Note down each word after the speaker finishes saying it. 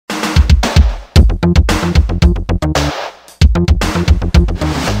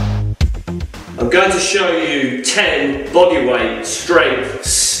going to show you 10 bodyweight strength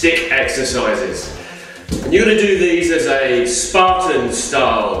stick exercises. And you're going to do these as a Spartan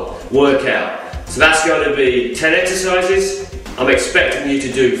style workout. So that's going to be 10 exercises. I'm expecting you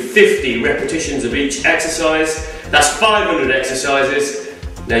to do 50 repetitions of each exercise. That's 500 exercises.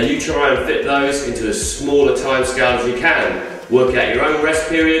 Now you try and fit those into as small a time scale as you can. Work out your own rest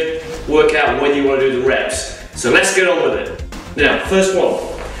period, work out when you want to do the reps. So let's get on with it. Now, first one.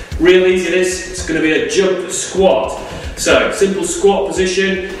 Real easy this, it's going to be a jump squat. So, simple squat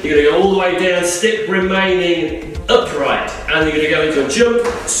position, you're going to go all the way down, stick remaining upright, and you're going to go into a jump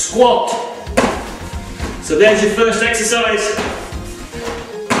squat. So there's your first exercise.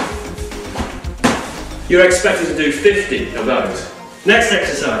 You're expected to do 50 of those. Next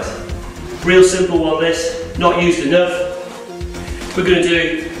exercise, real simple one this, not used enough. We're going to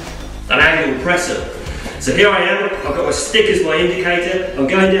do an angle press up. So here I am, I've got my stick as my indicator, I'm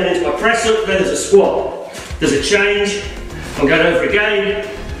going down into my press up, then there's a squat. There's a change, I'm going over again,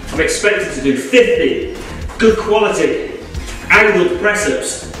 I'm expected to do 50 good quality angled press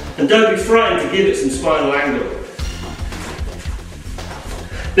ups, and don't be frightened to give it some spinal angle.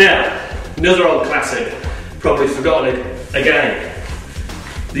 Now, another old classic, probably forgotten it again,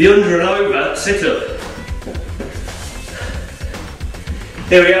 the under and over sit up.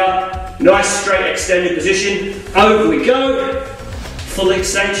 Here we are. Nice straight extended position, over we go, full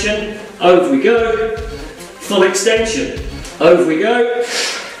extension, over we go, full extension, over we go,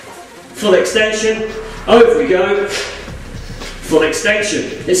 full extension, over we go, full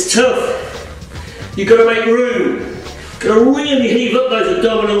extension. It's tough, you've got to make room, you've got to really heave up those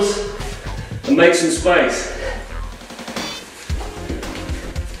abdominals and make some space.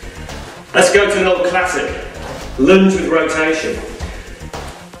 Let's go to an old classic, lunge with rotation.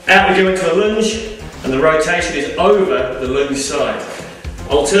 Out we go into a lunge, and the rotation is over the lunge side.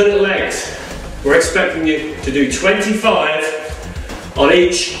 Alternate legs. We're expecting you to do 25 on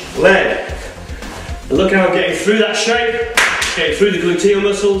each leg. And look how I'm getting through that shape, getting through the gluteal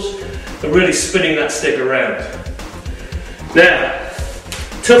muscles, and really spinning that stick around. Now,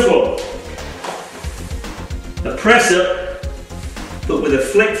 tough one. A press up, but with a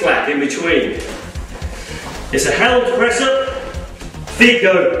flick flack in between. It's a held press up. Feet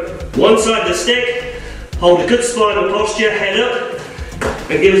go one side of the stick, hold a good spinal posture, head up,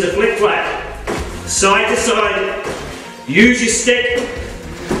 and give us a flick flack. Side to side, use your stick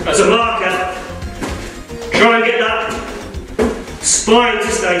as a marker. Try and get that spine to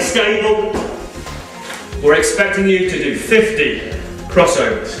stay stable. We're expecting you to do 50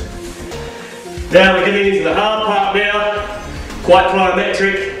 crossovers. Now we're getting into the hard part now, quite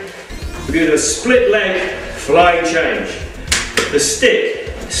plyometric. We're going to do a split leg flying change. The stick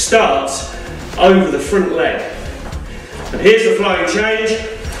starts over the front leg. And here's the flying change,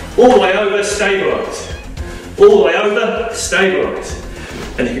 all the way over, stabilise. All the way over, stabilise.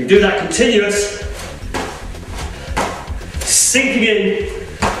 And you can do that continuous, sinking in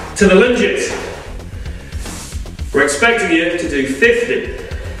to the lunges. We're expecting you to do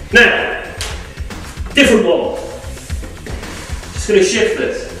 50. Now, different one. Just going to shift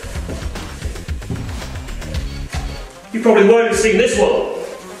this. You probably won't have seen this one.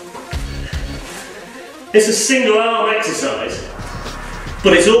 It's a single arm exercise,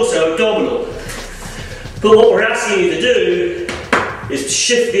 but it's also abdominal. But what we're asking you to do is to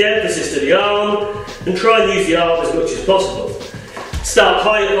shift the emphasis to the arm and try and use the arm as much as possible. Start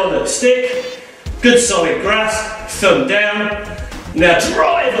high up on the stick, good solid grasp, thumb down. Now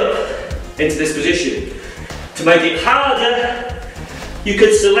drive up into this position. To make it harder, you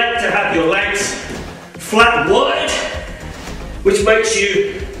could select to have your legs flat and wide, which makes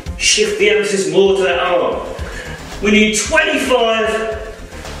you shift the emphasis more to that arm. We need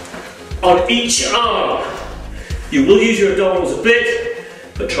 25 on each arm. You will use your abdominals a bit,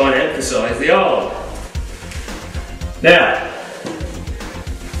 but try and emphasise the arm. Now,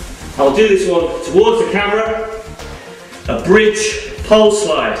 I'll do this one towards the camera, a bridge pole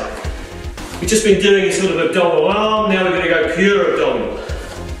slide. We've just been doing a sort of abdominal arm, now we're going to go pure abdominal.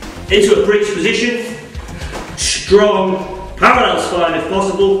 Into a bridge position, strong, parallel spine if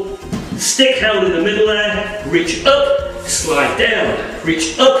possible, stick held in the middle there, reach up, slide down,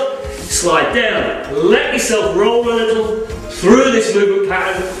 reach up, slide down. Let yourself roll a little through this movement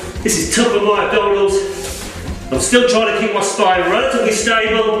pattern. This is tough on my abdominals. I'm still trying to keep my spine relatively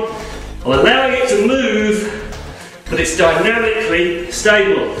stable. I'm allowing it to move, but it's dynamically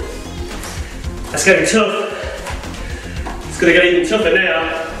stable. That's getting tough. It's going to get even tougher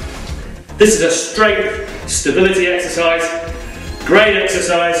now. This is a strength stability exercise. Great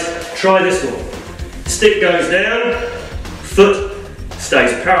exercise. Try this one. Stick goes down, foot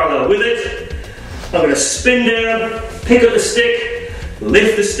stays parallel with it. I'm going to spin down, pick up the stick,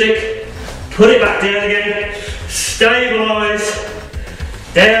 lift the stick, put it back down again, stabilise,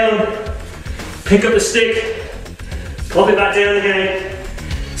 down, pick up the stick, pop it back down again,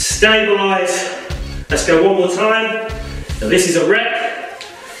 stabilise. Let's go one more time. Now this is a rep.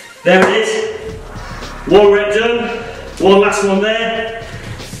 There it is. One rep done. One last one there.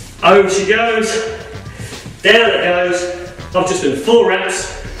 Over she goes. Down it goes. I've just done 4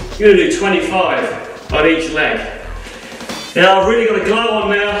 reps. You're going to do 25 on each leg. Now I've really got a glow on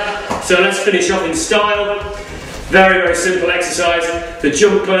now, so let's finish off in style. Very, very simple exercise. The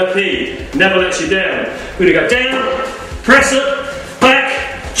jump burpee never lets you down. We're going to go down, press up,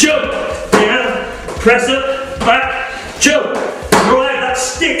 back, jump, down, press up, back, jump. Drive that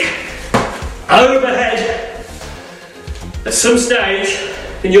stick overhead. At some stage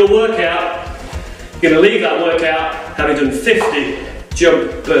in your workout, you're going to leave that workout having done 50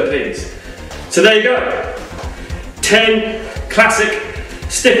 jump burpees. So there you go. 10 classic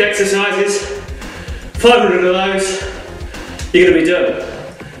stick exercises, 500 of those, you're going to be done.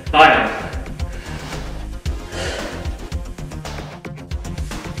 I am.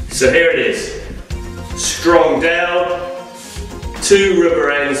 So here it is. Strong down, 2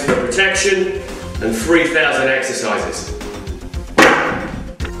 rubber ends for protection, and 3,000 exercises.